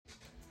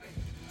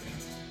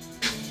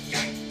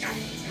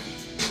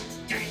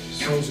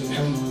frozen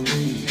on my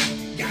weed.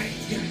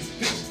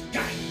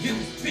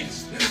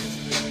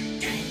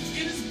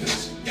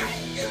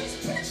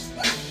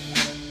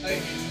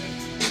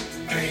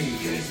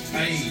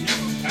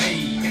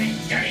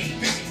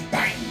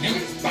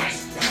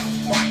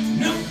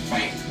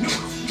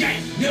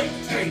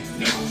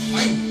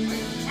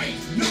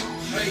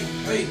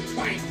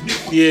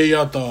 Yeah,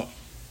 y'all thought.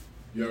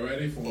 You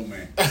ready for me?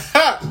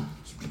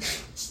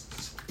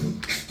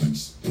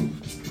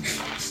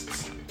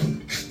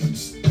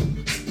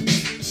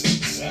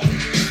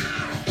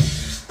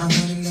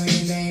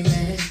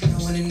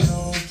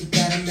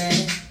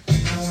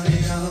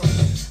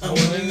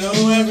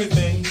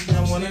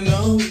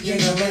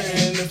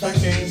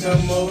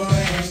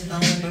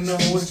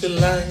 What you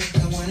like?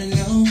 I wanna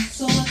know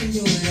so I can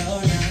do it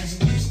all night.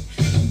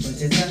 But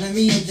you're telling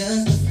me I'm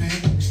just a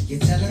friend. You're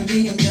telling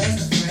me I'm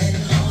just a friend.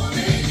 Oh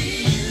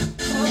baby, you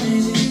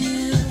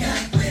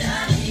got what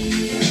I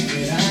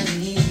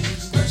need.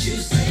 But you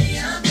say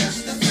I'm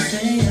just a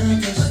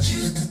friend. But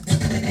you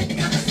say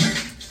I'm a friend.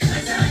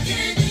 'Cause I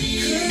can't be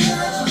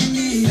your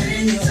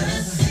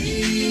fantasy.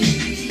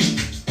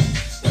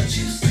 But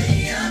you say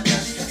I'm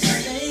just a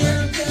friend.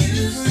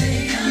 You say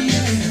I'm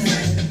just a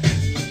friend.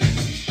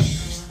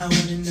 I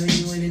wanna know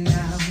you in and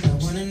out. I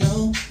wanna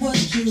know what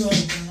you're all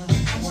about.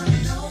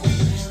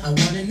 I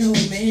wanna know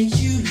what makes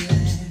you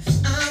laugh.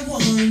 I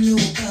wanna know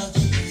about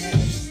your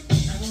past.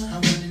 I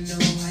wanna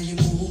know how you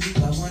move.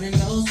 I wanna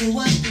know so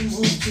I can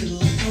move too.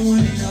 I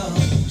wanna know,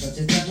 but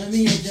you're telling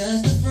me I'm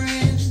just a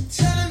friend.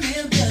 Telling me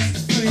I'm just a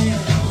friend.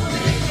 Oh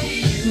baby,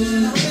 you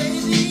got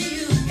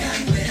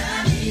what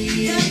I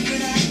need. Got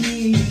what I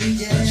need,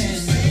 yeah. But you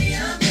say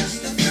I'm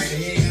just a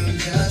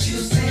friend. But you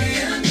say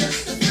I'm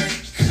just a friend.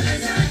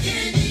 'Cause I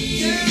can't be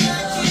your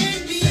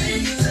fantasy.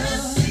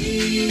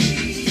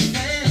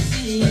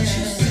 But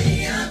you say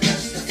I'm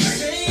just a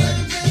friend.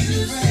 You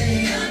say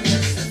I'm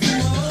just a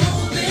friend.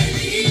 Oh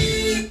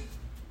baby.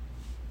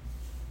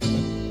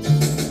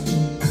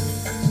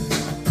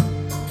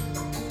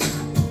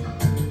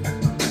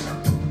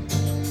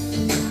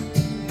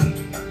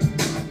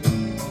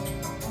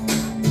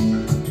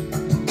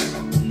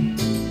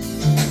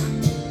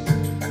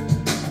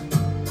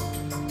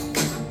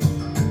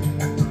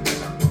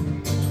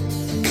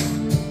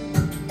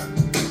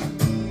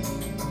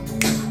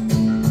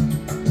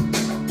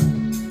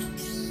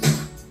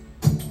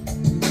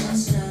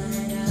 Last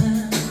night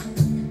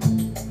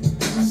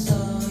I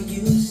saw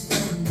you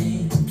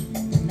standing,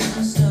 and I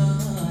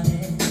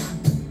started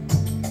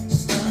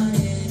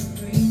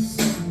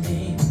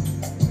pretending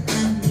I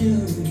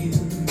knew you,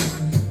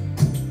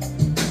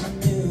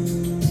 knew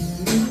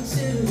me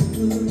too.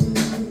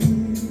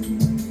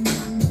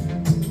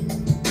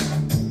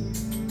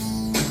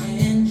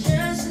 And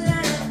just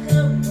like a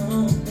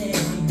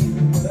moment, you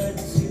were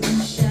too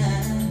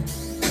shy.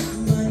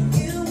 But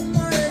you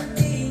weren't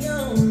the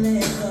only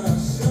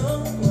cause, so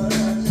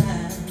was I.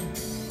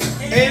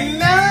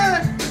 And I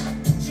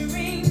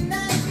Dreamed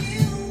of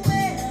you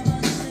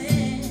ever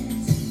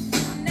since.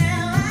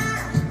 Now I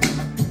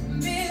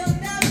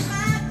build up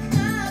my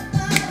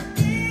confidence.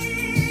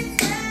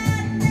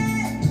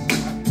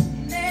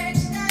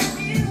 Next time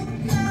you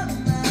come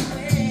my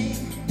way,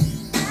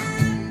 I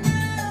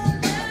know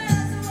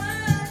just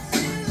what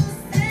to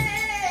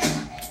say.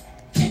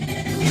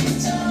 Can we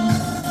talk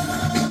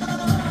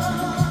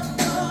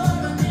for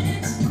a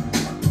minute?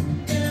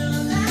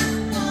 Girl, I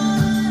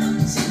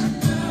want to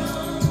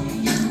know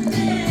your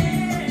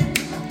name.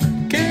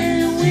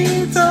 can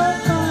we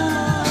talk?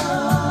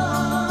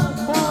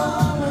 For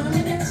a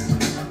minute,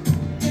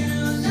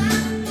 girl, I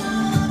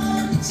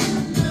want to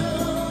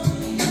know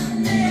your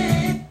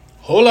name.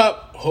 Hold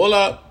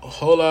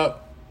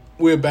up.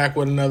 We're back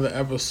with another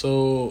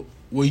episode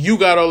where you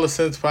got all the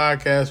sense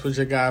podcast with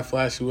your guy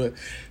Flashy with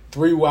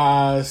 3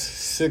 Ys,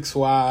 6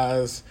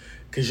 Ys,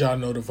 because y'all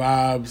know the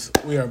vibes.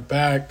 We are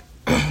back.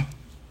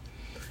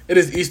 It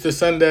is Easter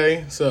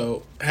Sunday,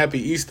 so happy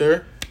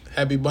Easter.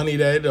 Happy Bunny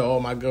Day to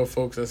all my good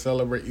folks that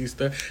celebrate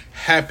Easter.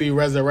 Happy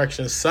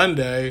Resurrection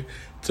Sunday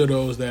to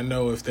those that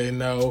know if they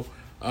know.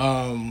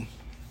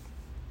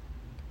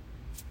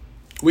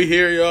 We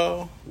hear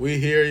y'all.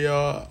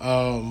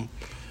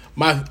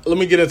 Let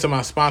me get into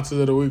my sponsors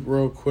of the week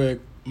real quick.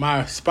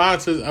 My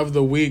sponsors of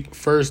the week,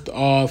 first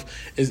off,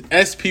 is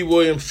SP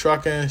Williams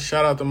Trucking.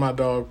 Shout out to my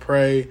dog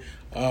Prey.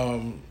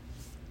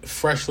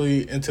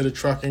 Freshly into the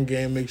trucking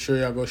game. Make sure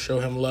y'all go show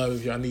him love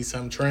if y'all need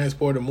something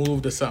transported,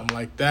 moved, or something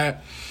like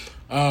that.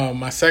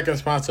 My second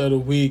sponsor of the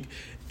week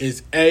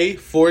is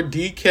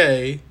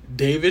A4DK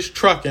Davis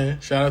Trucking.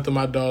 Shout out to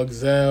my dog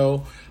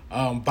Zell.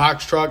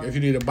 Box truck. If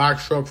you need a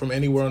box truck from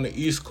anywhere on the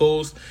East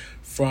Coast,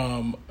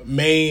 from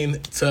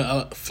Maine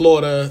to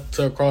Florida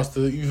to across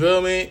the, you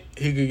feel me?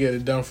 He could get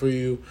it done for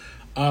you.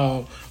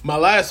 My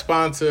last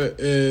sponsor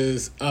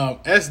is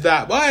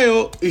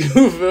S.Bio.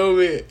 You feel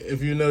me?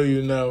 If you know,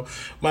 you know.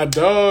 My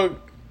dog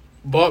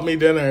bought me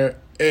dinner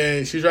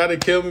and she tried to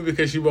kill me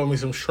because she bought me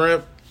some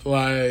shrimp.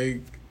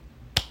 Like,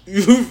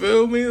 You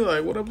feel me?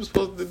 Like, what am I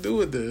supposed to do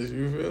with this?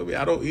 You feel me?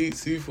 I don't eat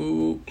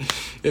seafood.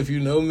 If you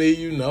know me,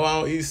 you know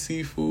I don't eat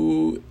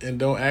seafood. And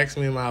don't ask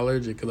me am I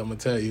allergic, because I'm going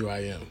to tell you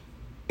I am.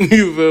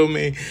 You feel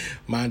me?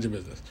 Mind your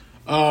business.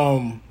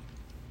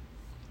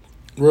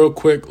 Real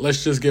quick,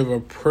 let's just give a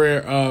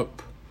prayer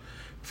up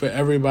for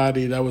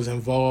everybody that was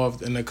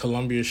involved in the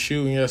Columbia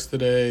shooting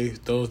yesterday,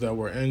 those that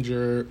were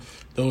injured,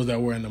 those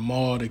that were in the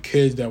mall, the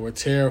kids that were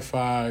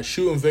terrified,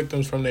 shooting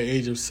victims from the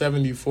age of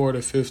 74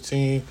 to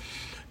 15.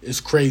 It's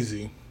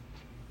crazy.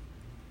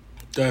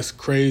 That's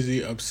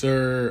crazy,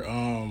 absurd.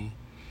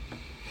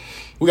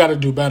 We got to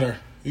do better.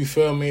 You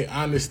feel me?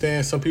 I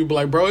understand some people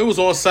like, bro, it was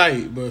on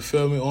site. But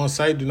feel me? On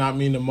site do not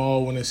mean the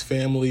mall when it's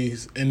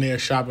families in there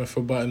shopping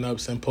for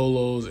button-ups and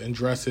polos and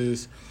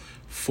dresses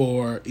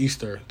for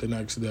Easter the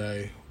next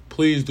day.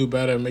 Please do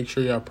better. Make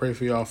sure y'all pray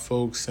for y'all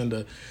folks. Send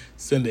a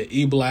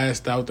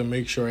e-blast out to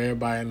make sure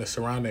everybody in the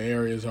surrounding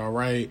area is all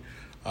right.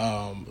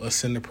 Let's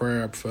send a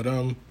prayer up for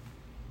them.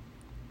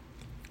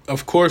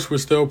 Of course, we're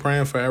still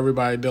praying for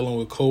everybody dealing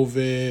with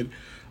COVID,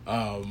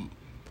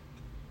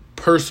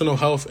 personal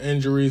health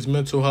injuries,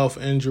 mental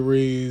health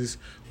injuries,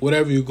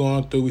 whatever you're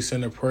going through, we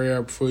send a prayer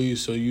up for you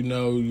so you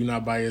know you're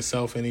not by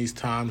yourself in these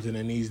times and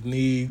in these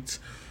needs.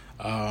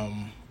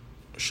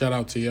 Shout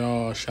out to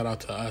y'all. Shout out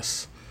to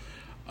us.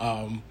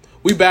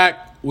 We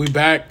back. We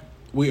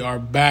are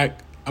back.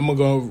 I'm going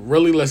to go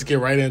let's get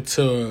right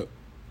into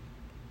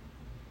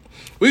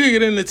we could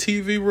get into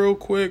TV real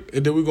quick,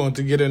 and then we're going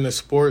to get into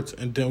sports,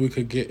 and then we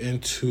could get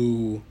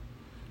into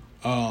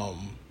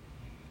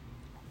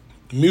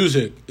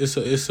music.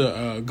 It's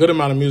a good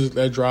amount of music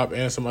that dropped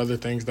and some other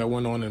things that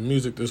went on in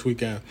music this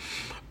weekend.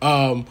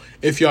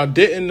 If y'all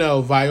didn't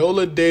know,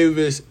 Viola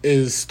Davis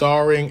is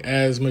starring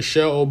as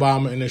Michelle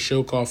Obama in a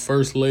show called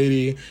First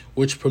Lady,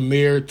 which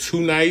premiered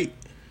tonight,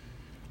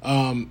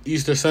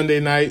 Easter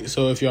Sunday night.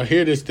 So if y'all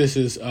hear this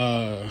is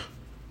a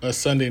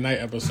Sunday night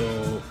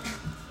episode.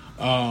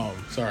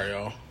 Sorry,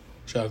 y'all.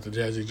 Shout out to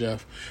Jazzy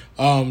Jeff.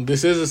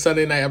 This is a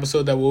Sunday night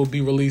episode that will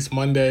be released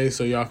Monday,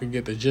 so y'all can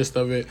get the gist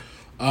of it.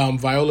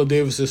 Viola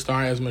Davis is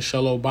starring as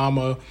Michelle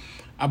Obama.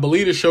 I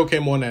believe the show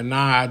came on at 9.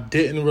 I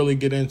didn't really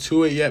get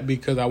into it yet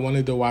because I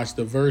wanted to watch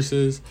the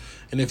verses.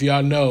 And if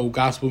y'all know,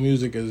 gospel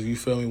music is, you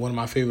feel me, one of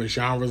my favorite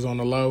genres on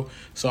the low.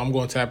 So I'm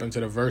going to tap into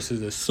the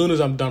verses as soon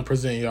as I'm done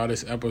presenting y'all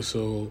this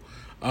episode.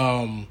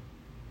 ATL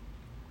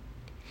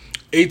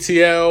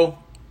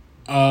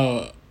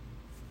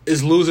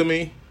is losing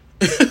me.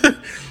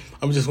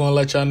 I'm just going to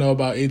let y'all know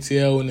about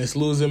ATL, and it's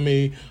losing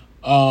me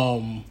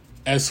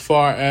as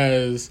far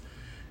as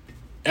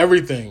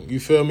everything. You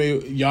feel me?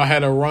 Y'all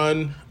had a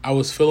run. I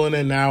was feeling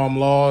it. Now I'm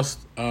lost.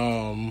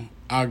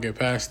 I'll get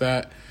past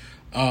that.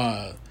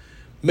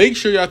 Make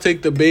sure y'all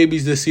take the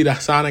babies to see the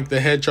Sonic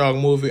the Hedgehog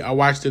movie. I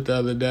watched it the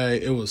other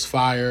day. It was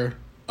fire.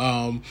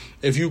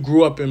 If you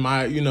grew up in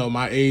my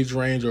age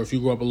range, or if you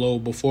grew up a little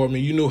before me,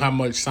 you knew how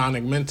much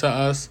Sonic meant to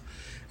us,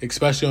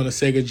 especially on the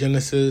Sega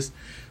Genesis.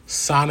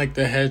 Sonic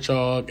the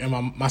Hedgehog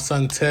and my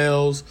son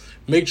Tails.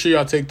 Make sure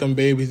y'all take them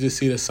babies to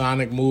see the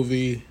Sonic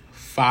movie.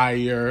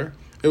 Fire.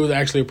 It was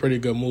actually a pretty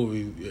good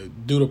movie.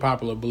 Due to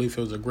popular belief,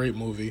 it was a great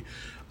movie.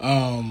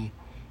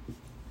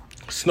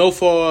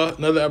 Snowfall,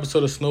 another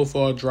episode of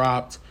Snowfall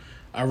dropped.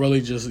 I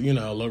really just,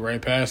 look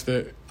right past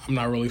it. I'm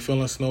not really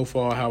feeling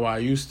Snowfall how I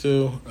used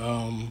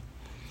to.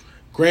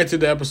 Granted,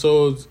 the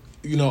episodes,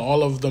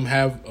 all of them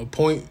have a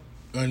point,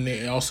 and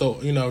they also,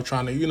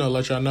 trying to,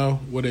 let y'all know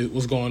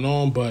what's going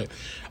on. But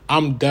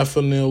I'm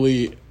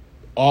definitely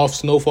off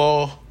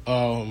Snowfall.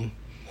 Y'all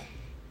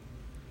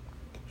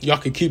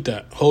can keep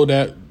that. Hold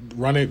that.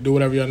 Run it. Do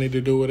whatever y'all need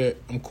to do with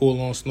it. I'm cool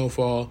on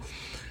Snowfall.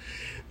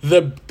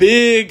 The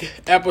big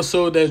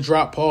episode that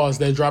dropped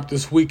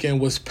this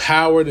weekend was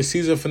Power, the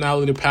season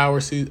finale to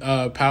Power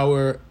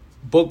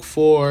Book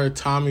 4,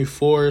 Tommy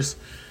Force,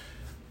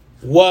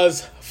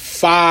 was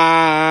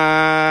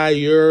fire.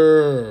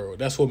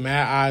 That's what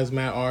Mad Eyes,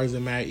 Mad R's,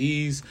 and Mad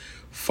E's.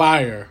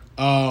 Fire.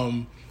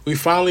 We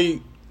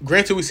finally,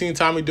 granted, we seen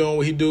Tommy doing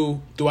what he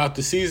do throughout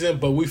the season,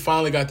 but we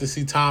finally got to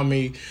see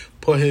Tommy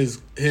put his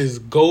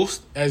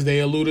ghost, as they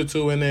alluded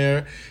to in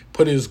there,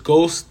 put his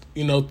ghost,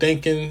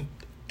 thinking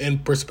in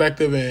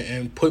perspective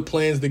and put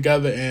plans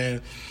together.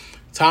 And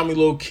Tommy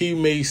low-key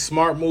made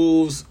smart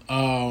moves.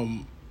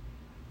 I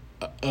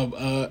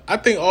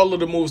think all of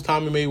the moves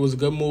Tommy made was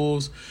good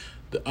moves.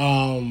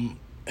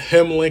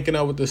 Him linking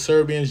up with the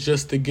Serbians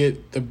just to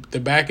get the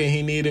backing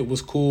he needed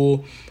was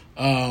cool.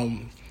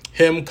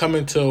 Him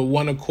coming to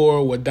one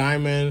accord with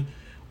Diamond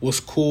was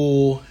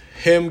cool.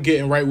 Him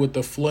getting right with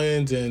the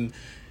Flynns and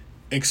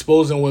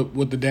exposing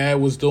what the dad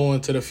was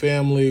doing to the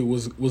family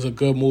was a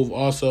good move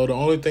also. The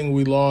only thing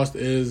we lost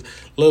is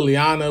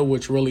Liliana,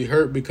 which really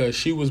hurt because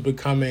she was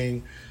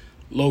becoming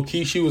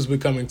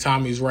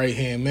Tommy's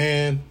right-hand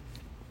man.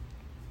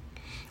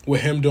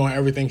 With him doing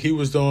everything he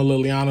was doing,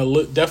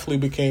 Liliana definitely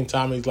became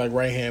Tommy's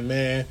right-hand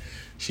man.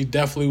 She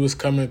definitely was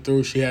coming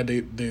through. She had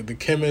the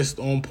chemist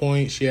on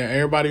point. She had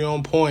everybody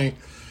on point.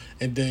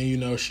 And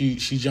then, she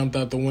jumped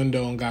out the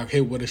window and got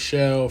hit with a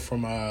shell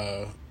from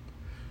the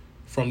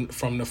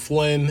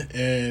Flynn,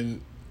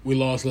 and we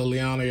lost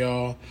Liliana,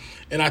 y'all.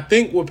 And I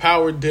think what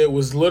Power did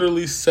was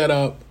literally set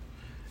up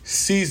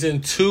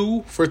season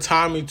 2 for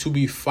Tommy to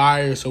be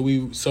fired. So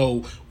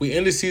we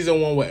ended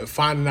season 1 with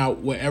finding out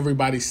what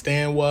everybody's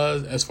stand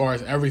was as far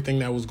as everything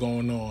that was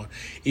going on,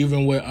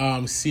 even with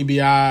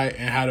CBI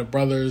and how the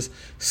brothers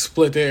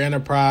split their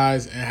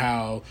enterprise and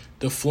how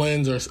the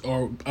Flynn's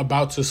are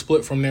about to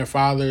split from their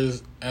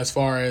fathers as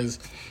far as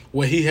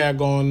what he had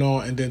going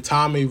on, and then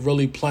Tommy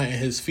really planting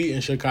his feet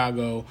in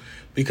Chicago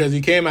because he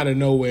came out of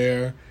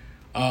nowhere.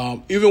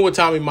 Even with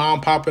Tommy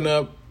mom popping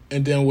up,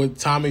 and then with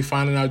Tommy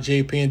finding out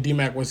JP and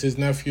D-Mac was his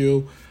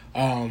nephew,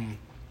 that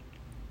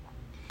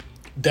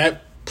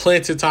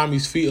planted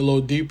Tommy's feet a little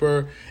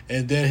deeper.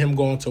 And then him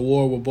going to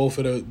war with both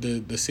of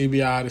the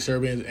CBI, the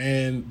Serbians,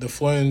 and the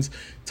Flynn's,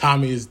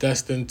 Tommy is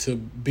destined to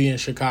be in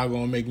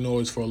Chicago and make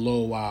noise for a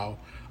little while.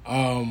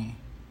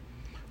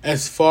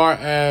 As far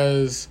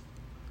as...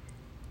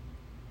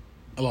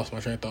 I lost my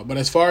train of thought. But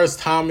as far as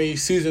Tommy,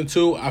 season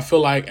 2, I feel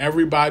like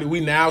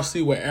we now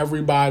see what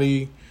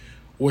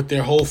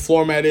their whole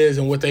format is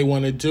and what they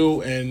want to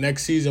do. And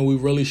next season,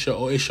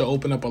 it should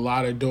open up a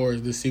lot of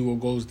doors to see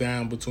what goes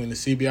down between the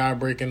CBI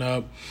breaking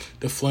up,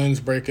 the Flynn's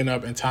breaking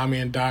up, and Tommy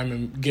and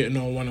Diamond getting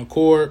on one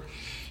accord.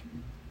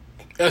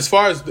 As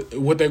far as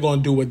what they're going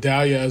to do with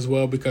Dahlia as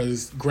well,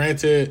 because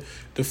granted,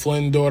 the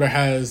Flynn daughter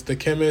has the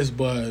chemist,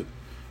 but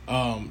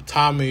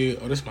Tommy...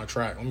 Oh, this is my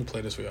track. Let me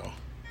play this for y'all.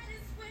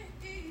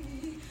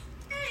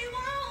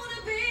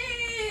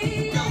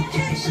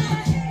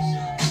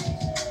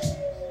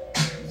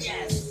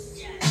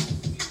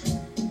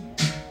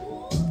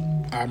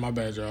 Alright, my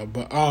bad, y'all.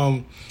 But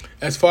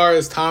as far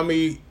as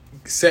Tommy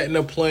setting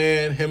a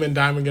plan, him and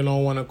Diamond getting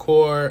on one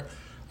accord,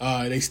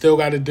 they still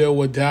got to deal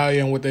with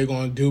Dahlia and what they're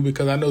going to do,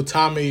 because I know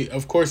Tommy,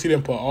 of course, he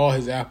didn't put all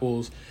his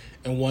apples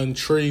in one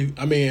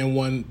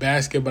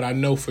basket, but I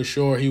know for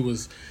sure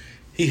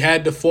he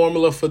had the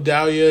formula for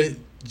Dahlia.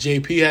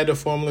 JP had the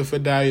formula for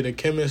Dahlia. The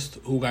chemist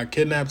who got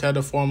kidnapped had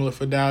the formula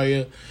for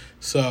Dahlia.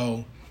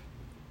 So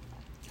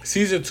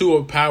season 2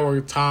 of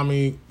Power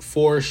Tommy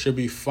Force should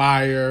be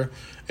fire.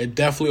 It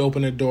definitely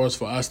opened the doors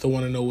for us to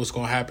want to know what's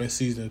going to happen in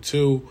season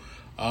 2.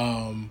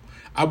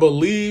 I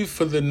believe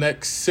for the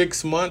next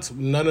 6 months,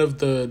 none of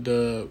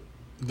the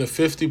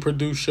 50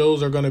 produced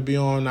shows are going to be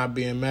on, not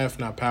BMF,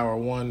 not Power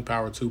 1,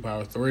 Power 2,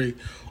 Power 3,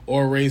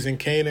 or Raising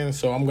Kanan.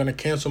 So I'm going to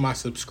cancel my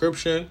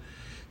subscription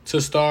to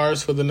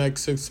Stars for the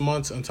next 6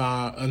 months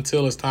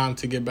until it's time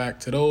to get back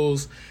to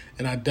those.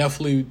 And I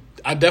definitely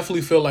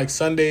feel like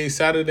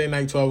Saturday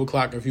night, 12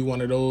 o'clock, if you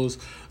one of those,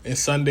 and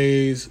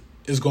Sundays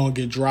is going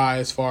to get dry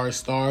as far as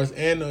Stars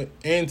and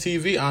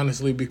TV,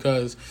 honestly,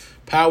 because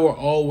Power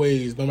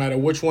always, no matter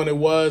which one it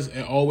was,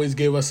 it always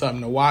gave us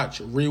something to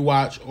watch,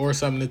 rewatch, or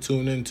something to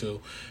tune into.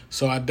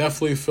 So I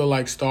definitely feel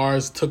like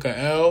Stars took a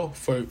L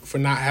for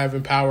not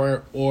having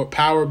Power or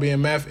Power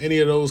BMF, any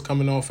of those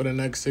coming on for the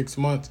next 6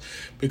 months,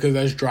 because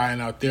that's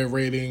drying out their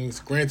ratings.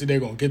 Granted, they're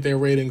going to get their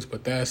ratings,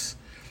 but that's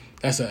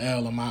an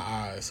L in my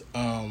eyes.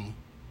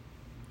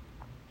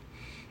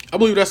 I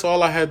believe that's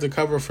all I had to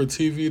cover for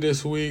TV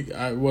this week.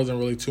 It wasn't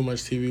really too much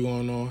TV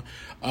going on.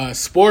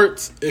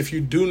 Sports, if you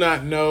do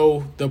not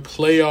know, the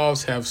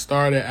playoffs have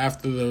started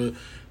after the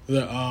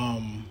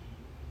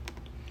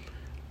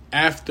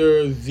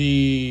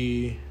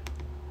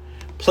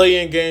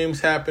play-in games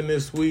happened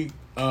this week.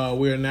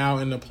 We are now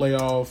in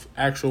the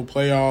actual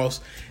playoffs.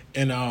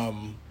 And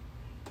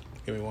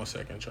give me 1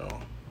 second,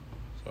 y'all,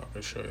 so I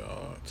can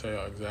tell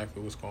y'all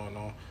exactly what's going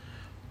on.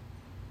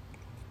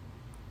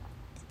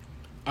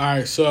 All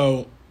right,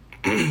 so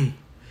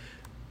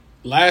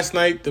last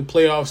night the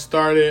playoffs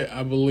started,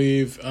 I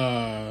believe.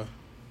 I'm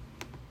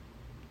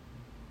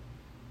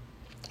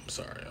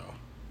sorry, y'all.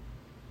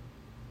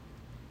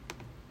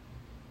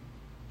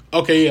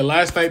 Okay, yeah,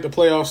 last night the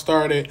playoffs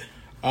started.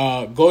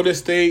 Golden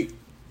State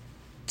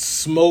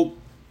smoked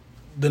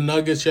the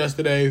Nuggets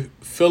yesterday.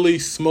 Philly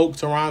smoked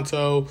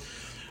Toronto.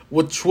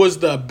 Which was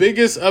the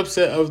biggest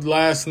upset of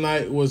last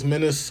night was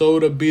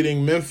Minnesota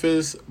beating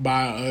Memphis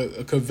by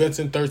a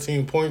convincing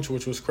 13 points,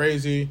 which was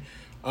crazy.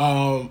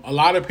 I see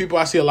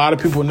a lot of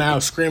people now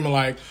screaming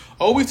like,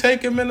 oh, we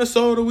taking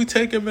Minnesota.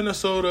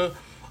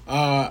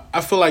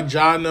 I feel like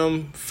John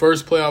them,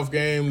 first playoff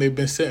game, they've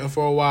been sitting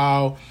for a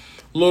while.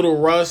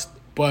 Little rust,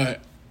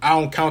 but I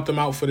don't count them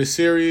out for the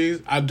series.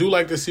 I do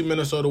like to see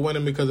Minnesota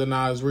winning because of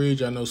Nas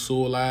Reed. I know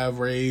Sewell Live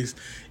raised.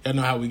 Y'all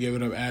know how we give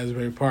it up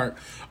Asbury Park.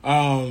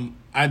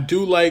 I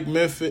do like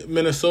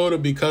Minnesota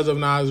because of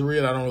Nas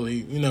Reed. I don't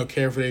really,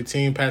 care for their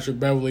team. Patrick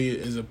Beverly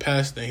is a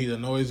pest and he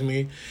annoys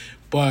me.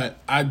 But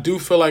I do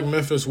feel like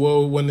Memphis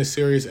will win the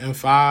series in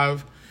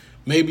 5,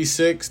 maybe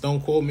 6.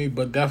 Don't quote me,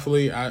 but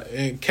definitely.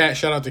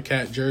 Shout out to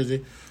Cat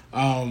Jersey.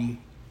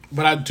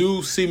 But I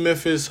do see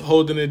Memphis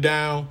holding it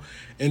down.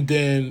 And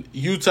then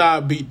Utah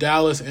beat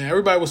Dallas, and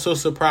everybody was so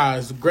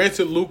surprised.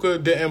 Granted, Luka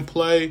didn't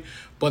play,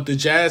 but the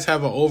Jazz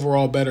have an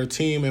overall better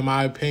team, in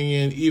my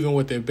opinion, even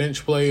with their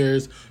bench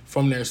players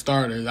from their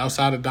starters.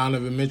 Outside of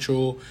Donovan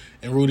Mitchell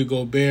and Rudy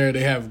Gobert,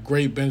 they have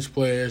great bench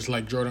players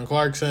like Jordan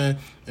Clarkson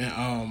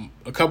and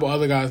a couple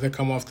other guys that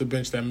come off the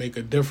bench that make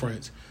a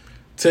difference.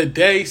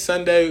 today,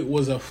 Sunday,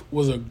 was a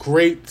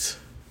great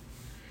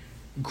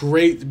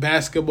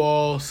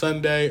basketball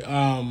Sunday.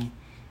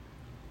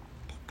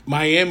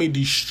 Miami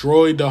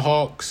destroyed the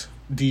Hawks.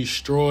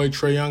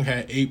 Trae Young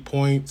had 8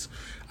 points.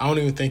 I don't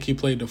even think he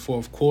played the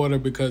fourth quarter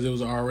because it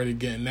was already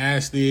getting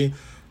nasty.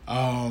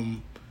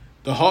 The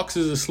Hawks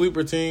is a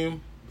sleeper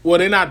team. Well,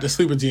 they're not the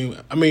sleeper team.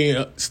 I mean,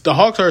 the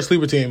Hawks are a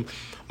sleeper team.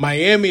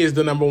 Miami is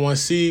the number 1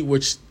 seed,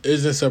 which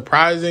isn't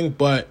surprising,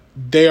 but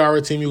they are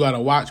a team you got to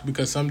watch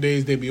because some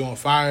days they be on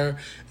fire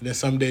and then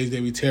some days they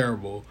be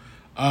terrible.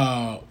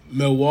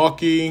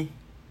 Milwaukee.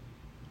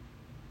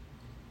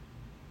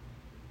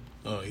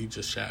 Oh, he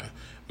just shot.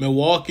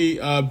 Milwaukee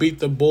beat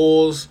the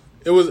Bulls.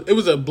 It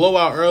was a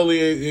blowout early.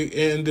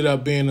 It ended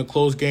up being a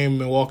close game.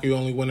 Milwaukee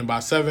only winning by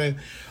 7.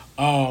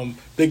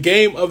 The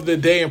game of the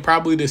day and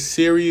probably the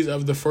series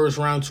of the first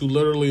round to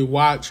literally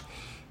watch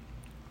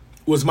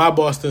was my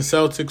Boston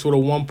Celtics with a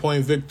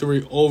 1-point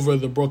victory over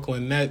the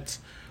Brooklyn Nets.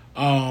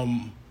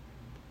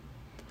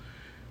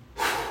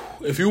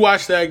 If you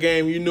watched that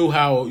game, you knew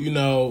how,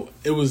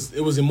 it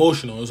was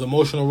emotional. It was an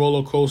emotional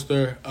roller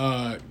coaster.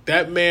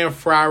 That man,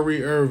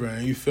 Kyrie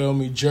Irving, you feel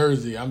me,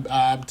 Jersey.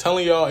 I'm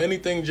telling y'all,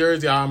 anything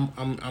Jersey,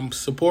 I'm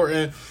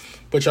supporting,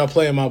 but y'all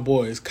playing my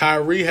boys.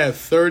 Kyrie had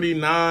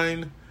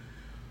 39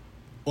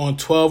 on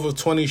 12 of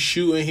 20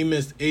 shooting. He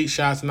missed 8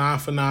 shots, 9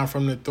 for 9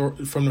 from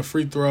the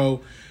free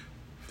throw,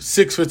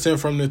 6 for 10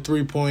 from the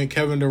 3-point.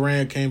 Kevin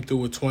Durant came through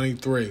with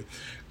 23.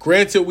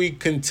 Granted, we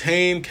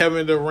contained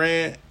Kevin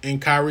Durant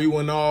and Kyrie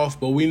went off,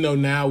 but we know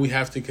now we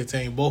have to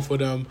contain both of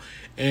them.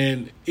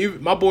 And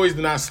even, my boys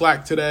did not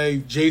slack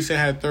today. Jason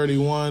had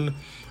 31.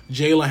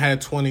 Jalen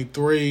had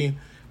 23.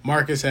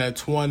 Marcus had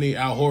 20.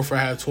 Al Horford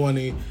had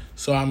 20.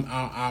 So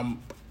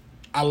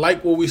I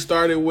like what we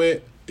started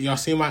with. Y'all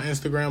see my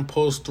Instagram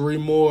post, 3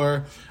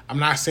 more. I'm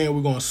not saying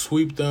we're going to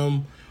sweep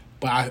them,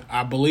 but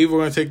I believe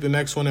we're going to take the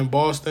next one in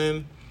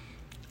Boston.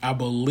 I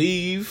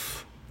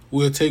believe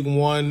we'll take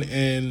one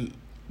in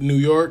New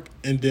York,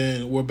 and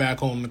then we're back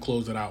home to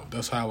close it out.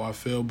 That's how I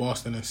feel.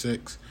 Boston in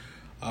 6.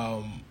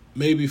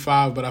 Maybe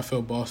 5, but I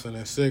feel Boston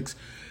in 6.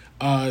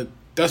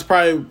 That's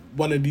probably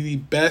one of the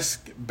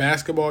best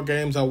basketball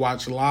games I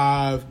watched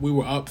live. We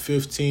were up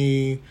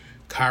 15.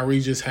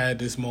 Kyrie just had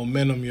this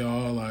momentum,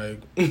 y'all.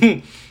 Like,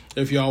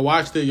 if y'all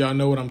watched it, y'all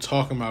know what I'm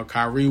talking about.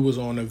 Kyrie was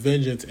on a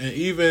vengeance. And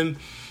even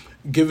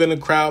giving the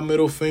crowd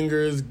middle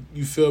fingers,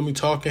 you feel me,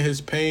 talking his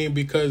pain,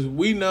 because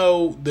we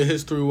know the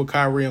history with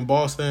Kyrie in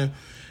Boston.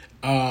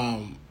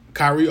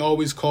 Kyrie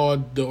always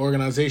called the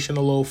organization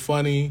a little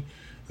funny.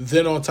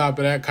 Then on top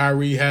of that,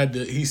 Kyrie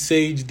he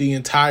saged the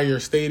entire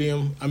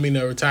stadium. I mean,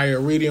 the entire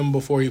arena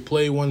before he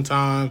played one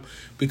time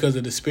because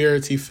of the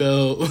spirits he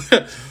felt.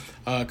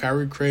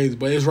 Kyrie crazy,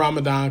 but it's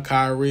Ramadan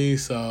Kyrie,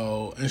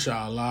 so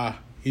inshallah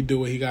he do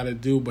what he got to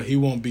do, but he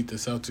won't beat the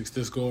Celtics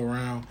this go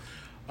around.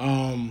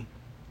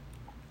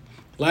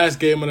 Last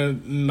game of the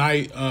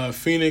night,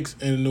 Phoenix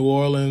and New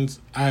Orleans.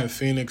 I have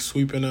Phoenix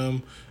sweeping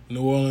them.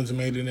 New Orleans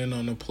made it in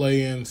on the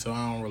play-in, so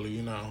I don't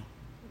really,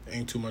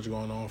 ain't too much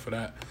going on for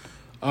that.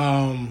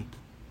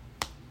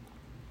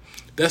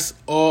 That's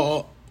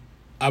all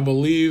I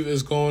believe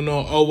is going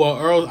on. Oh,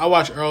 well, I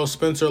watched Earl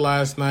Spencer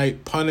last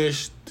night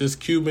punish this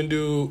Cuban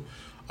dude.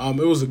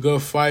 It was a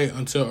good fight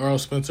until Earl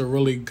Spencer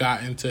really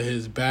got into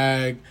his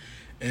bag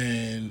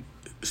and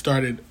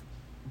started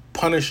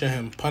punishing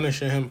him.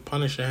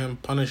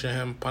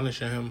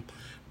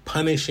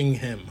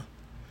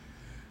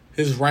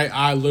 His right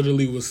eye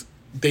literally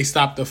they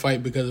stopped the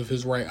fight because of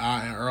his right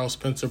eye, and Earl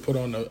Spencer put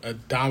on a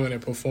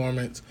dominant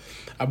performance.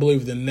 I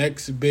believe the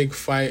next big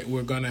fight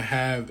we're going to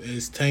have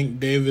is Tank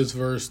Davis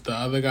versus the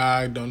other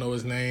guy. Don't know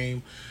his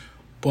name.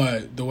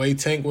 But the way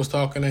Tank was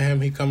talking to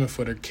him, he coming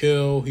for the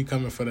kill. He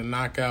coming for the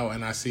knockout,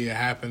 and I see it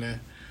happening.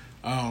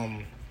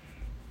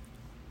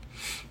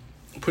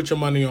 Put your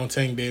money on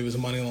Tank Davis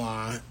money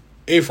line.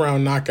 8th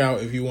round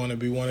knockout if you want to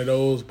be one of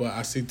those, but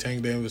I see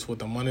Tank Davis with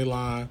the money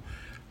line.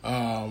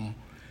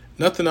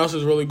 Nothing else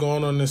is really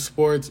going on in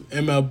sports.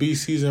 MLB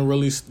season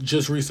really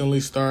just recently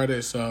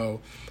started, so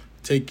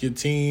take your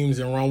teams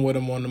and run with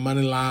them on the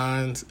money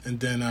lines. And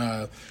then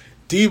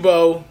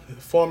Debo,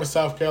 former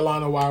South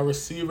Carolina wide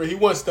receiver, he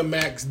wants the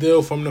max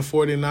deal from the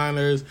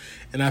 49ers,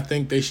 and I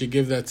think they should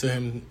give that to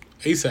him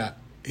ASAP.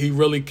 He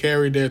really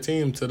carried their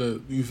team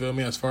to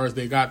as far as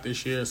they got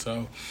this year.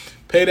 So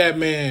pay that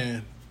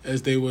man,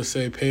 as they would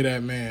say, pay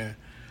that man.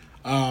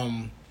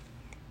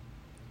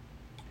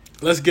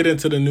 Let's get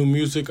into the new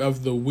music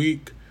of the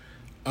week.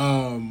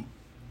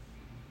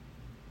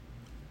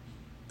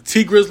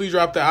 T Grizzly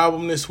dropped the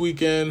album this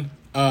weekend.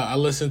 I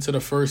listened to the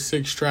first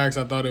 6 tracks.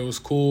 I thought it was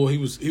cool. I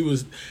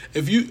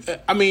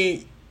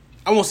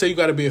won't say you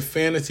got to be a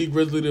fan of T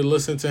Grizzly to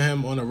listen to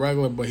him on a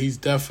regular, but he's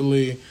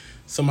definitely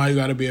somebody you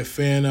got to be a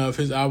fan of.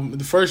 His album,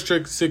 the first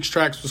 6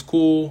 tracks was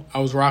cool. I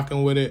was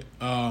rocking with it.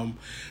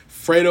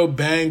 Fredo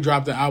Bang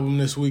dropped the album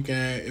this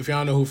weekend. If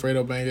y'all know who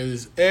Fredo Bang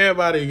is,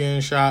 everybody getting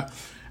shot.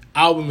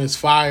 Album is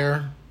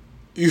fire.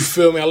 You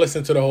feel me? I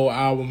listened to the whole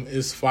album.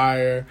 It's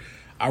fire.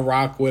 I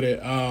rock with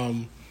it.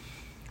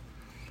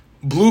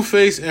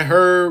 Blueface and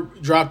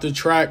Herb dropped a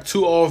track.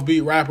 2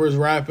 offbeat rappers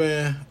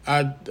rapping.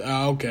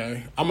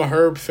 Okay. I'm a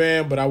Herb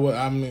fan, but I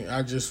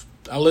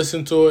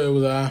listened to it. It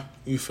was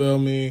you feel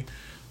me?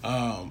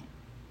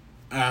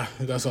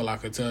 That's all I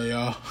could tell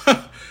y'all.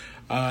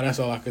 That's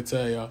all I could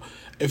tell y'all.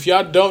 If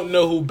y'all don't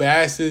know who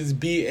Bass is,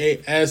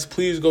 B-A-S,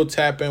 please go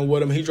tap in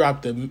with him. He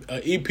dropped an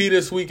EP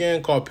this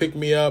weekend called Pick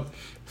Me Up.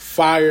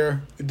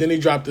 Fire. Then he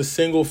dropped a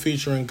single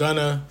featuring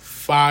Gunna.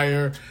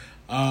 Fire.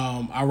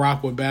 I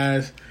rock with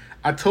Bass.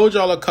 I told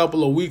y'all a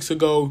couple of weeks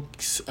ago,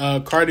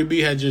 Cardi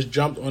B had just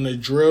jumped on a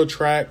drill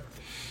track,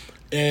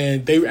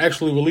 and they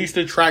actually released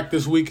a track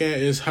this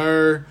weekend. It's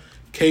her,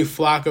 K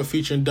Flocka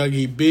featuring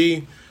Dougie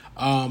B.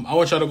 I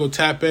want y'all to go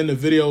tap in. The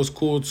video is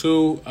cool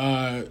too.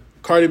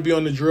 Cardi B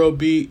on the drill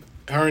beat,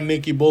 her and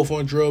Nicki both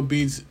on drill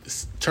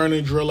beats,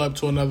 turning drill up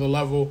to another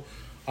level.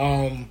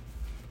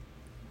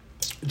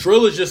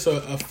 Drill is just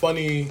a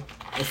funny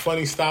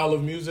style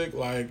of music.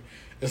 Like,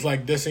 it's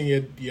like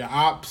dissing your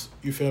ops,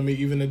 you feel me,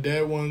 even the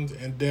dead ones,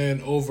 and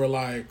then over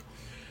like,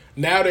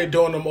 now they're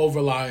doing them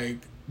over like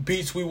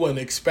beats we wouldn't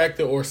expect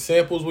it or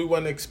samples we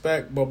wouldn't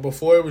expect, but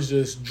before it was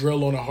just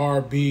drill on a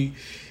hard beat,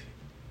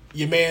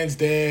 your man's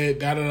dead,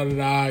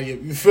 da-da-da-da-da,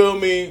 you feel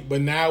me?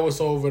 But now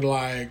it's over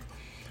like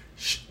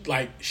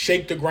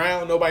Shake the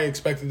Ground, nobody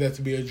expected that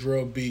to be a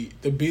drill beat.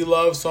 The Be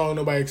Love song,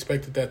 nobody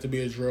expected that to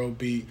be a drill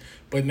beat.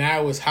 But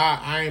now it's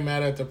hot. I ain't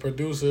mad at the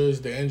producers,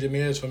 the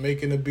engineers for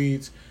making the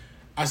beats.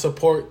 I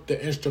support the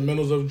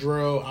instrumentals of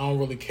drill. I don't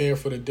really care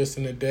for the diss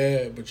and the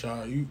dead, but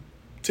y'all, you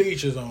to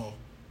each his own.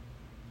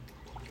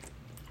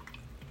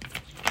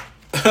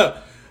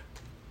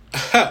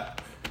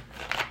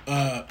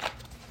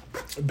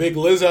 Big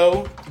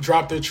Lizzo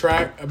dropped a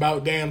track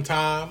About Damn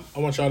Time. I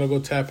want y'all to go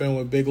tap in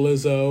with Big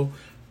Lizzo.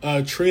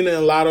 Trina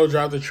and Lotto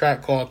dropped a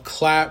track called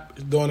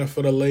Clap, doing it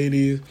for the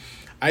ladies.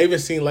 I even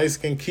seen light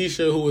skin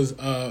Keisha, who was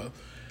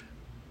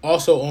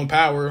also on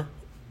Power,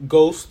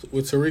 Ghost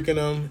with Tariq and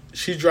them.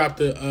 She dropped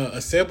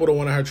a sample to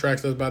one of her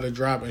tracks that's about to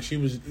drop, and she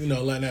was,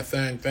 letting that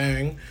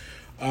thing.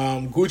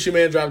 Gucci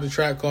Mane dropped a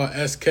track called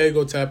SK.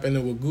 Go tap in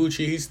it with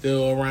Gucci. He's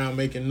still around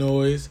making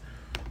noise.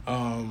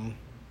 Let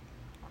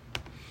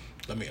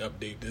me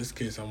update this in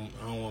case I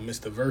don't want to miss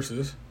the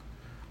verses.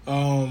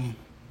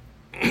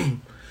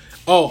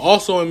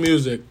 Also in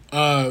music,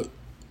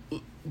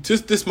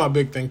 just this is my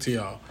big thing to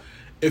y'all.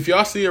 If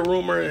y'all see a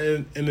rumor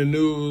in the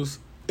news,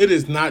 it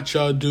is not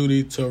y'all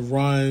duty to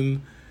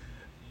run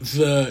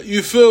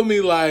you feel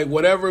me, like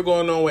whatever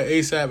going on with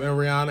ASAP and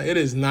Rihanna, it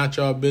is not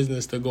y'all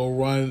business to go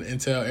run and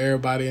tell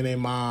everybody and their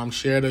mom,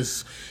 share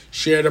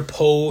the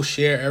poll,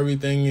 share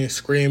everything and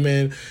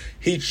screaming,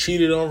 he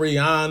cheated on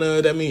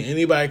Rihanna. That means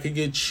anybody could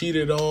get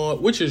cheated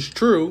on, which is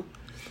true,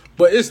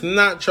 but it's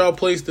not y'all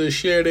place to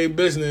share their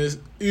business,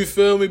 you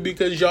feel me,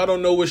 because y'all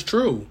don't know what's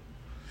true.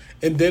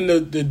 And then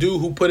the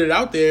dude who put it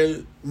out there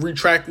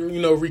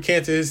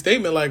recanted his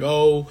statement like,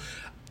 oh,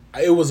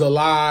 it was a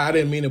lie, I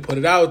didn't mean to put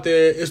it out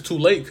there. It's too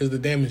late because the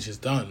damage is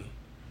done.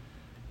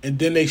 And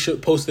then they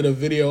posted a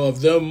video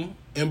of them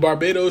in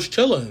Barbados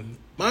chilling.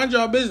 Mind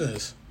y'all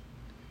business.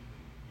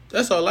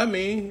 That's all I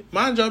mean.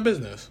 Mind y'all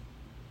business.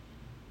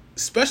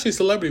 Especially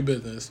celebrity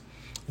business.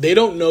 They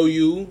don't know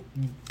you.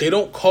 They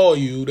don't call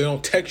you. They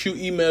don't text you,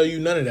 email you,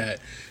 none of that.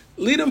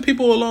 Leave them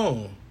people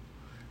alone.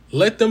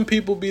 Let them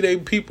people be their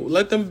people.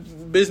 Let them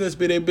business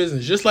be their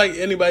business. Just like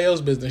anybody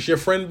else's business. Your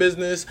friend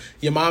business,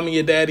 your mommy,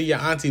 your daddy, your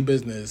auntie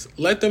business.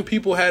 Let them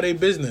people have their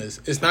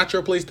business. It's not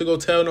your place to go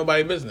tell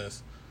nobody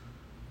business.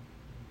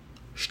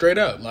 Straight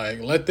up. Like,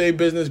 let their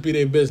business be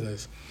their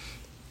business.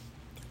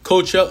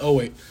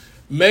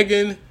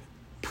 Megan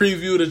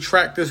previewed a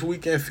track this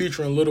weekend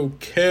featuring Lil'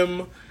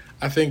 Kim.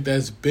 I think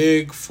that's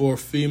big for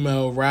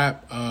female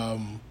rap.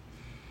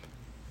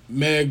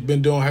 Meg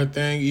been doing her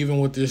thing, even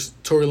with this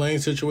Tory Lane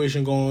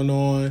situation going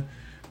on.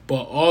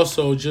 But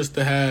also just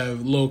to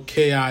have Lil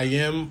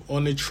K.I.M.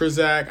 on the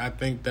Trizak, I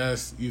think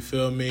that's, you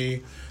feel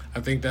me, I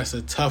think that's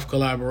a tough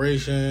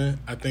collaboration.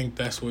 I think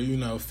that's what,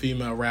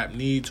 female rap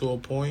need to a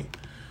point.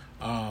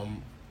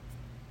 I'm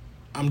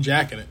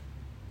jacking it.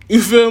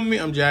 You feel me?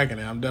 I'm jacking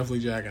it. I'm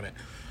definitely jacking it.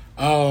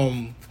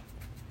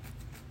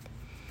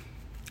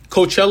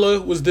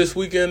 Coachella was this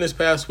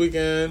past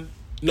weekend.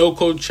 No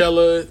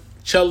Coachella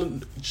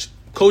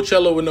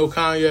with no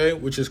Kanye,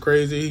 which is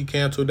crazy. He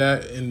canceled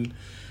that and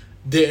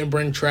didn't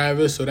bring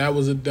Travis, so that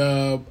was a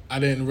dub. I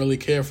didn't really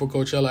care for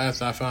Coachella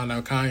after I found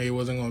out Kanye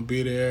wasn't going to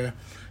be there.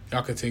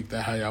 Y'all can take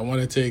that how y'all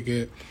want to take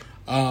it.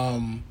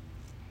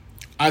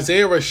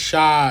 Isaiah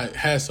Rashad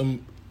has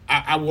some...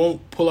 I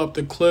won't pull up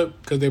the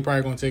clip because they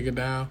probably going to take it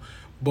down,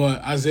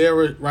 but Isaiah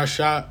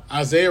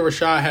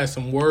Rashad has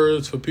some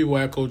words for people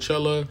at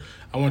Coachella.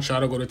 I want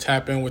y'all to go to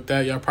tap in with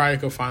that. Y'all probably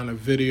could find a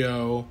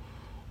video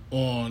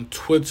on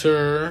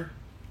Twitter.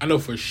 I know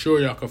for sure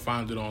y'all can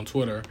find it on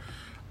Twitter.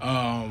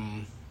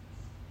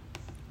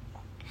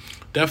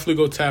 Definitely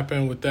go tap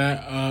in with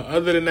that.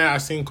 Other than that, I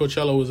seen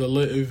Coachella was a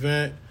lit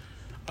event.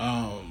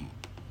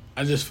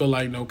 I just feel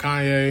like no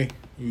Kanye.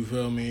 You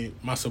feel me?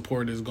 My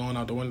support is going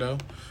out the window.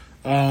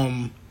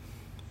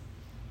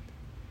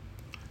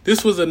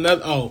 This was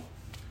another...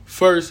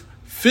 First,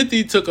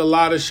 50 took a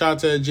lot of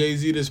shots at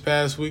Jay-Z this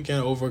past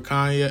weekend over over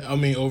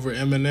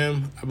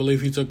Eminem. I believe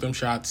he took them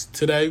shots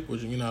today,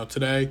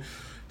 today.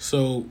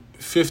 So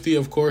 50,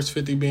 of course,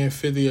 50 being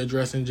 50,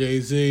 addressing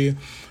Jay-Z.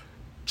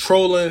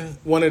 Trolling,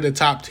 one of the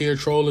top tier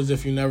trollers,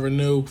 if you never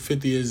knew.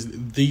 50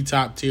 is the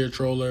top tier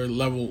troller,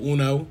 level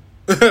uno.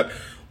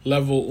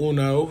 Level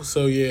uno.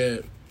 So yeah,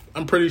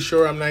 I'm pretty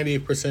sure, I'm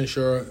 98%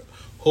 sure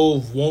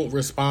Hov won't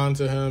respond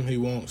to him. He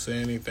won't say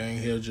anything.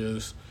 He'll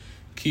just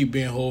keep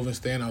being Hov and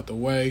staying out the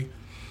way.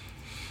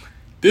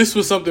 This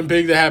was something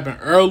big that happened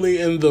early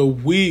in the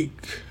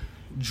week.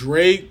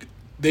 Drake,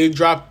 they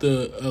dropped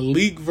a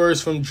leak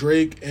verse from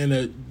Drake and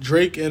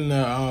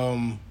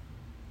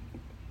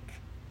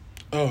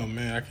oh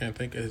man, I can't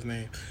think of his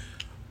name.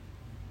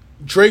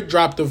 Drake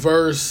dropped the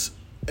verse,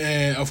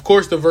 and of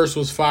course the verse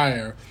was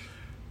fire.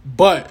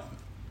 But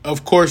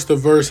of course the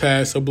verse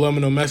had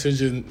subliminal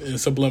message and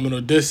subliminal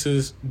diss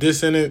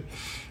in it,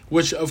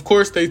 which of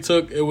course they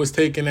took. It was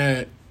taken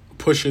at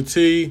Pusha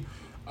T.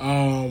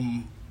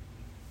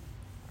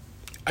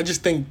 I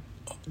just think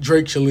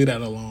Drake should leave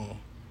that alone.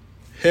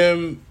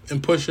 Him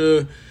and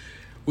Pusha,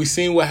 we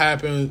seen what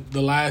happened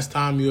the last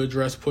time you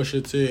addressed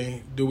Pusha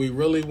T. Do we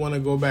really want to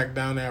go back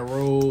down that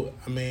road?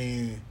 I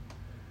mean,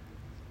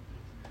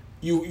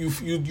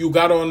 you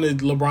got on the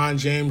LeBron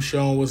James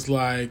show and was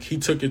like, he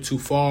took it too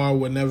far,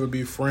 would never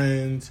be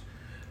friends.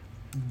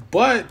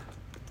 But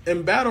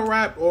in battle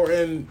rap or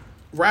in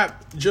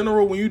rap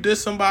general, when you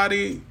diss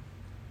somebody,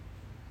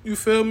 you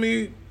feel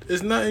me?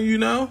 It's nothing,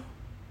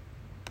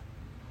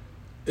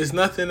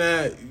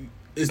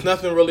 It's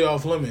nothing really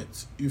off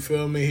limits. You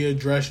feel me? He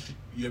addressed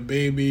your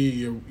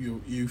baby,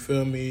 you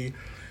feel me?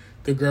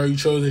 The girl you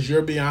chose as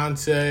your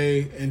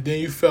Beyonce, and then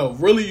you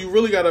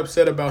really got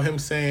upset about him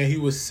saying he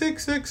was sick,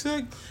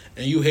 and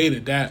you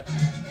hated that.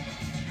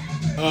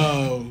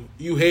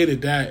 You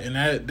hated that,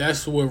 and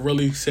that's what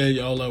really said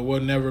y'all like we'll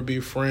never be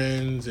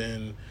friends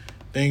and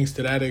things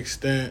to that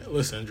extent.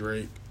 Listen,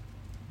 Drake,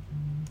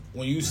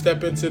 when you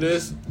step into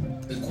this,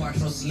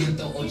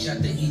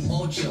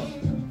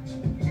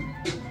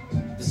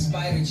 The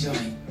spider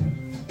joint.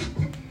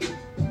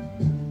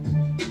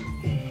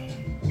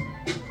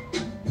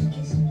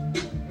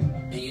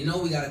 And you know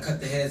we gotta cut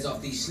the heads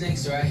off these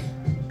snakes, right?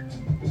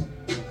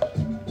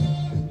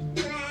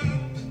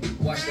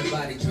 Watch the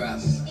body drop.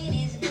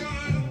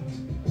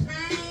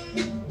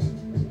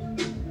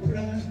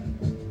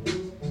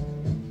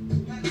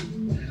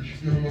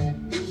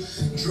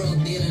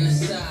 Drug dealing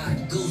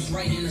aside, goes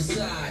right in the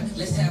side.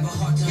 Let's have a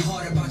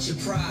heart-to-heart about your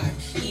pride.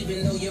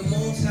 Even though you're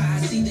multi,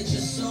 I see that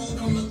your soul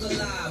don't look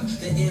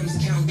alive. The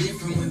M's count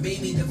different when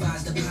baby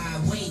divides the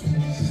pie. Wait.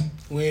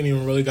 We ain't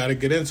even really got to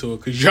get into it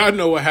because y'all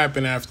know what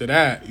happened after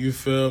that. You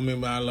feel me?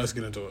 But let's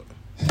get into it.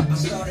 I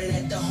started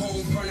at the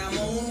home front, I'm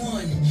on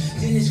one.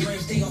 Then this gram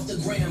stay off the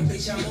gram,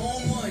 bitch, I'm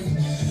on one.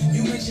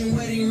 You mentioned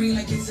wedding ring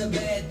like it's a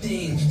bad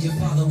thing. Your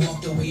father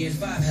walked away at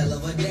 5, hell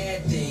of a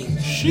dad thing.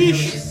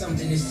 Sheesh. It's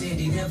something that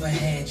Sandy never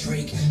had,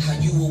 Drake. How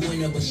you a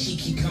winner, but she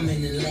keep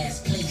coming in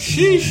last place.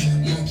 Sheesh.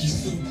 Monkey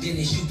suit,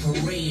 Dennis, you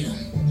parade him.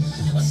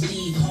 A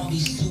Steve Harvey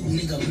suit,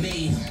 nigga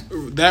made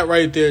him. That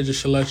right there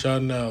just should let y'all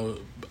know.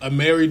 A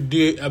Mary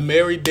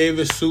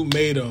Davis suit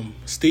made him.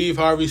 Steve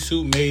Harvey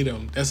suit made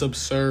him. That's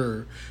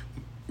absurd.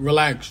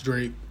 Relax,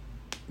 Drake.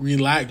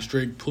 Relax,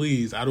 Drake,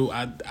 please. I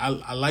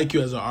like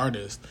you as an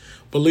artist,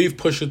 but leave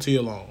Pusha T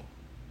alone.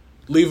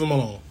 Leave him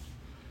alone.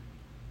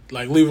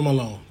 Like, leave him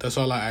alone. That's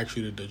all I ask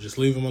you to do. Just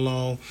leave him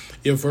alone.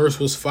 Your verse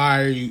was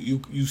fire. You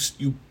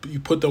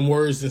put them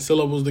words and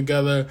syllables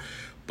together,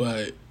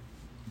 but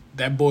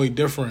that boy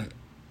different.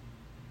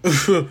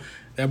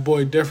 That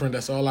boy different.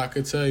 That's all I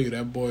could tell you.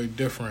 That boy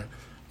different.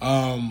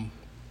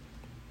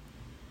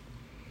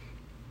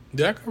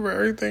 Did I cover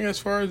everything as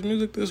far as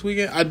music this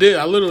weekend? I did.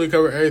 I literally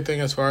covered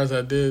everything as far as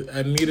I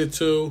needed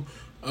to.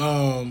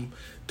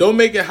 Don't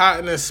make it hot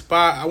in this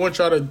spot. I want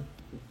y'all to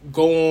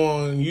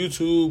go on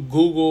YouTube,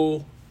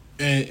 Google,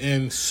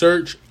 and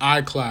search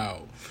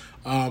iCloud.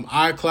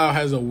 iCloud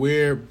has a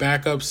weird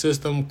backup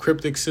system,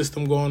 cryptic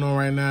system going on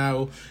right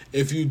now.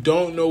 If you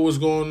don't know what's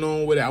going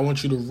on with it, I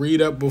want you to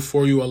read up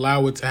before you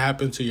allow it to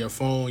happen to your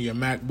phone, your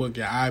MacBook,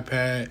 your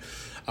iPad.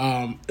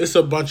 It's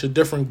a bunch of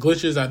different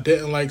glitches I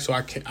didn't like, so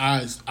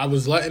I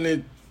was letting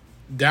it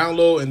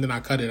download and then I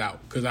cut it out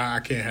because I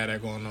can't have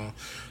that going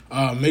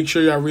on. Make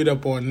sure y'all read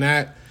up on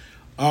that.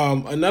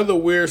 Another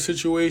weird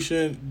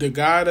situation, the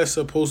guy that's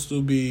supposed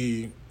to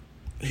be,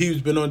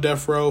 he's been on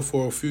death row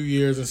for a few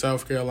years in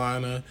South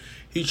Carolina.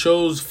 He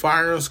chose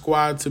firing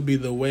squad to be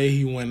the way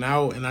he went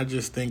out, and I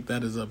just think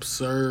that is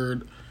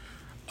absurd.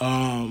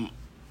 I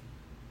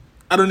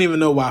don't even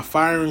know why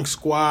firing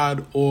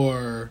squad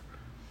or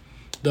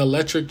the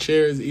electric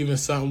chair is even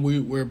something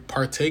we're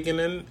partaking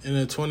in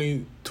the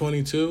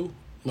 2022.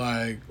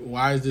 Like,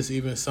 why is this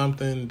even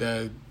something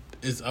that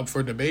is up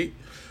for debate?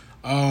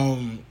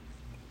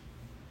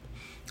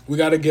 We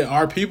got to get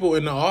our people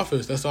in the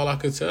office. That's all I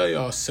could tell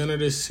y'all.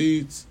 Senator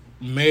seats,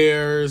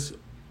 mayors,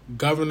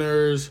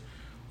 governors.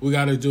 We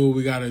got to do what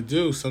we got to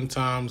do.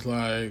 Sometimes,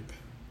 like,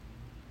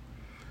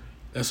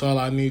 that's all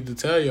I need to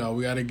tell y'all.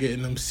 We got to get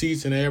in them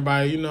seats, and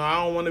everybody,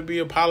 I don't want to be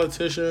a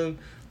politician.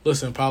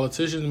 Listen,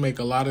 politicians make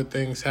a lot of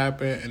things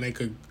happen, and they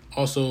could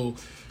also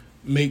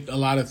make a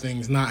lot of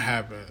things not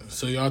happen.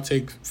 So y'all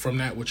take from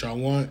that what y'all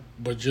want,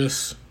 but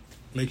just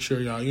make sure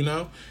y'all,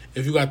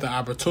 if you got the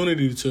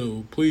opportunity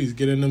to, please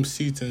get in them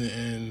seats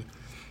and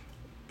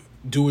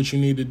do what you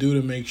need to do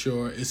to make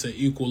sure it's an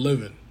equal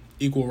living,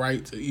 equal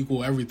rights,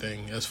 equal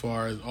everything as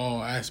far as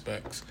all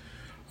aspects.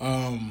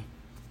 I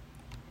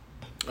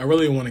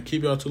really didn't want to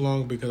keep y'all too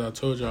long because I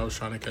told you I was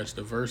trying to catch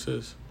the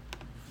verses.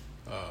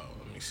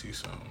 Let me see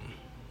something.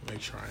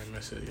 Make sure I ain't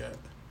miss it yet.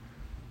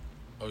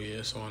 Oh, yeah,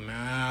 it's on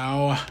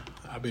now.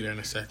 I'll be there in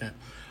a second.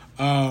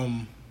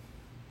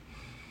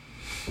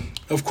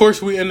 Of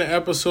course, we end the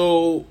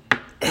episode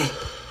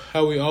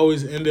how we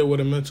always end it with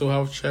a mental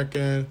health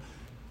check-in.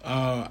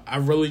 I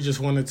really just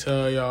want to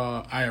tell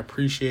y'all I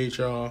appreciate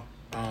y'all.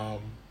 I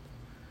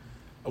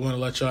want to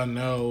let y'all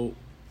know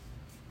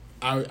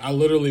I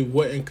literally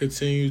wouldn't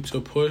continue to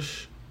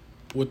push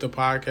with the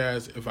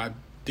podcast if I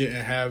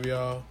didn't have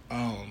y'all.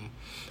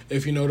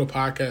 If you know, the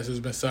podcast has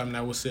been something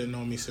that was sitting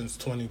on me since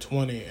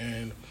 2020.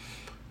 And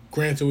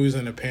granted, we was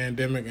in a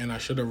pandemic, and I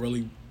should have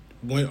really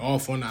went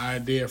off on the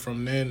idea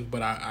from then.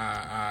 But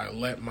I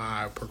let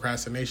my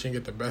procrastination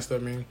get the best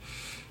of me.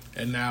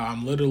 And now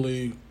I'm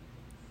literally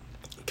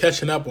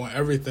catching up on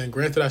everything.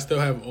 Granted, I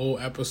still have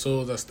old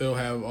episodes. I still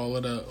have all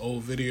of the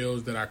old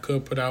videos that I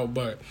could put out.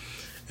 But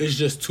it's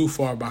just too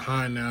far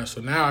behind now.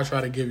 So now I try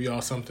to give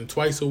y'all something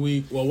twice a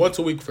week. Well, once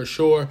a week for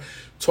sure.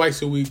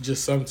 Twice a week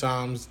just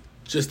sometimes,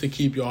 just to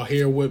keep y'all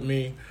here with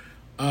me.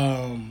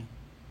 I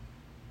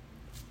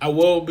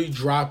will be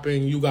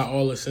dropping You Got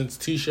All the Sense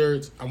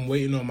t-shirts. I'm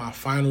waiting on my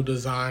final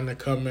design to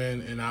come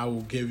in, and I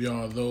will give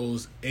y'all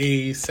those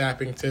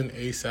ASAPington.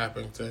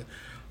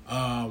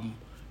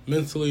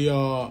 Mentally,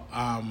 y'all,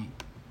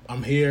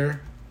 I'm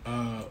here.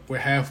 We're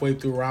halfway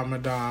through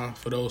Ramadan.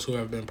 For those who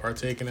have been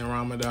partaking in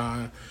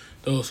Ramadan,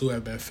 those who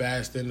have been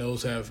fasting,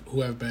 those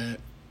who have been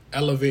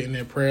elevating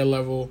their prayer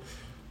level,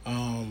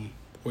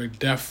 we're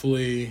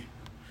definitely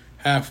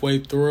halfway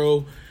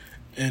through.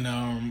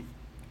 And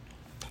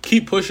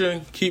keep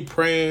pushing, keep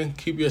praying,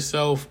 keep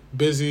yourself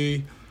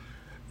busy.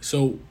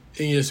 So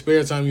in your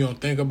spare time, you don't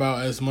think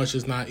about as much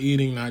as not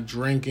eating, not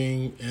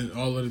drinking, and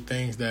all of the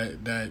things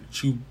that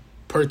you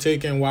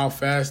partake in while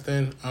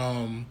fasting.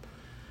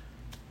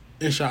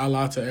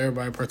 Inshallah to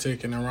everybody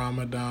partaking in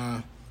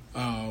Ramadan.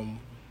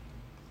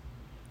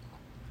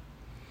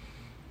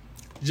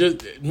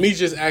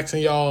 Just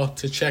asking y'all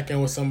to check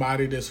in with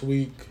somebody this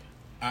week.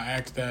 I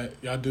ask that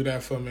y'all do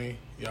that for me.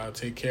 Y'all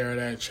take care of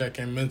that. Check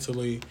in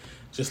mentally.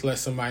 Just let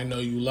somebody know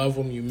you love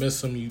them, you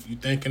miss them, you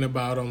thinking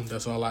about them.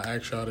 That's all I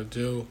ask y'all to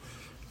do.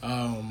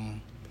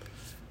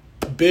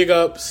 Big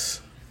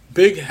ups.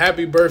 Big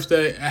happy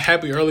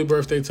early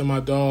birthday to my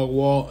dog,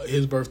 Walt.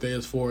 His birthday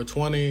is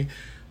 4/20.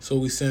 So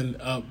we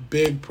send up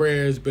big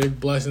prayers,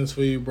 big blessings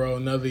for you, bro.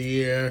 Another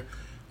year,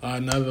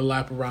 another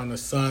lap around the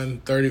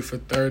sun, 30 for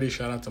 30.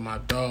 Shout out to my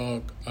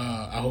dog.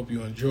 I hope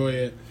you enjoy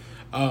it.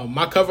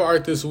 My cover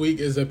art this week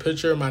is a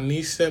picture my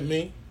niece sent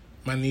me,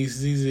 my niece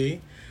ZZ.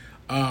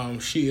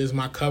 She is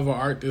my cover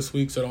art this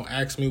week, so don't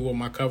ask me what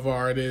my cover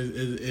art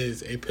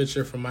is a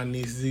picture from my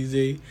niece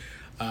ZZ.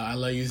 I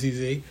love you,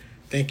 ZZ.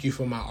 Thank you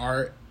for my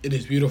art. It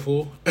is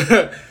beautiful.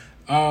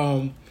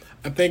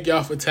 I thank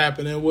y'all for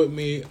tapping in with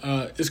me.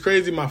 It's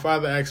crazy. My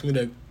father asked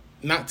me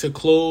not to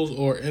close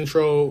or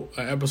intro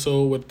an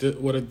episode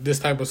with this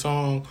type of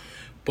song,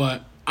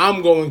 but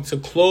I'm going to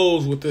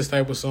close with this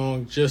type of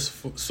song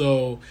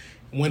so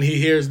when he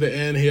hears the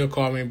end, he'll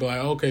call me and be like,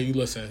 okay, you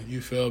listen, you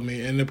feel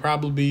me? And it'll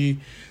probably be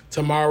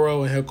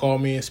tomorrow, and he'll call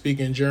me and speak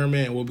in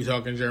German, and we'll be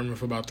talking German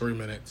for about 3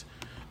 minutes.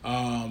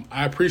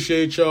 I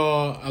appreciate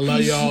y'all. I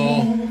love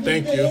y'all.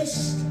 Thank you.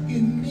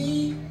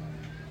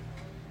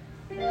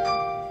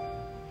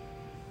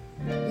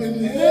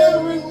 When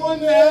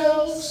everyone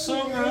else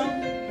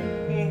around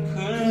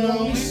could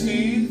only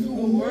see the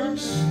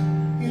worst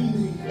in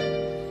me.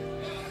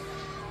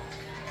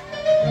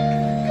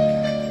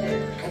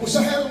 I wish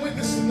I had a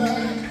witness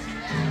tonight.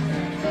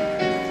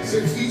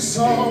 Said he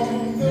saw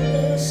the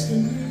best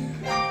in me.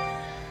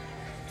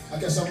 I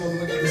guess I'm gonna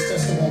look at this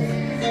testimony.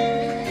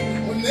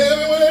 When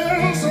everyone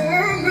else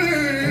around me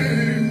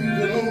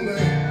could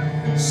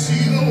only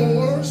see the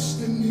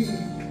worst in me.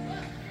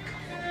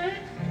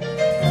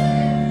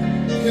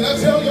 Can I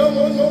tell you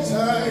one more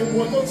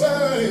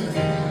time?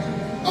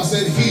 I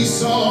said he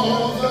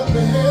saw the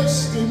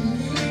best in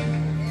me.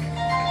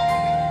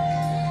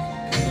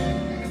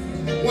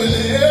 When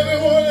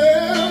everyone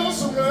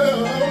else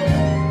around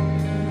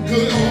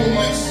could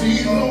only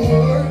see the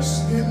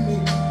worst in me.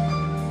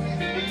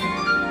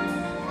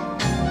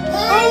 I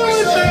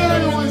wish I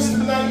had a witness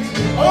tonight.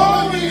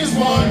 All I need is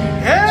one.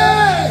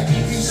 Hey!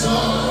 He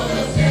saw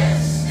the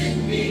best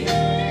in me.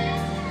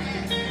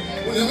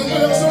 When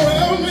everyone else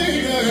around me,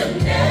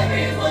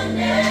 everyone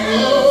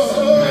else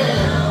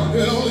around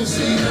could only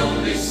see the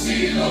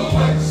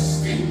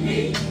worst in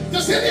me.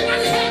 Does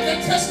anybody have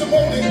that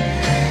testimony?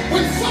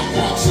 When fuck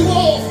walks you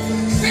off,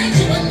 said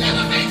you would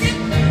never make it,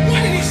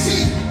 what did he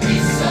see?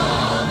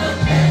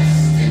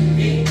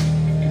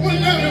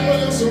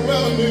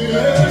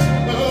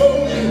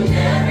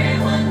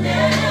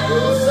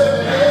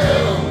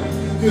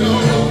 You know,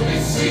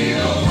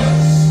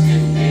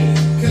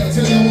 can I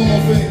tell you one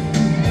more thing?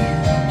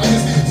 I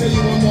just need to tell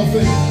you one more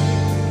thing.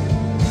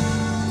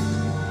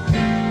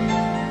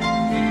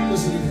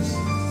 Listen to this.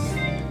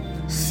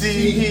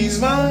 See, he's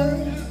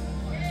mine,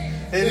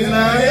 and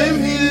I am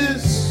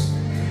his.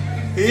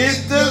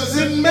 It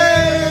doesn't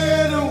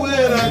matter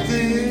what I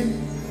think.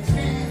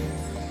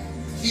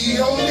 He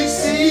only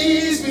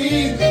sees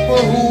me for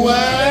who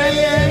I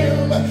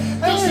am.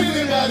 Does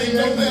anybody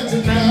know that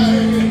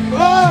tonight?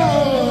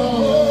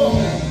 Oh,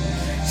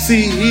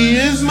 see, he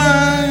is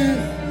mine,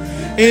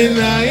 and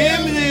I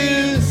am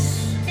his.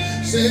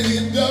 Said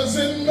it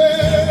doesn't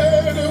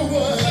matter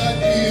what I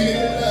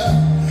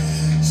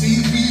did.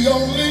 See, he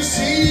only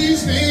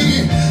sees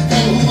me for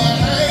who I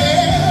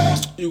am.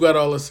 You got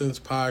All the Sense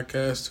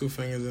podcast, 2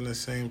 fingers in the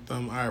same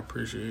thumb. I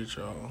appreciate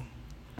y'all.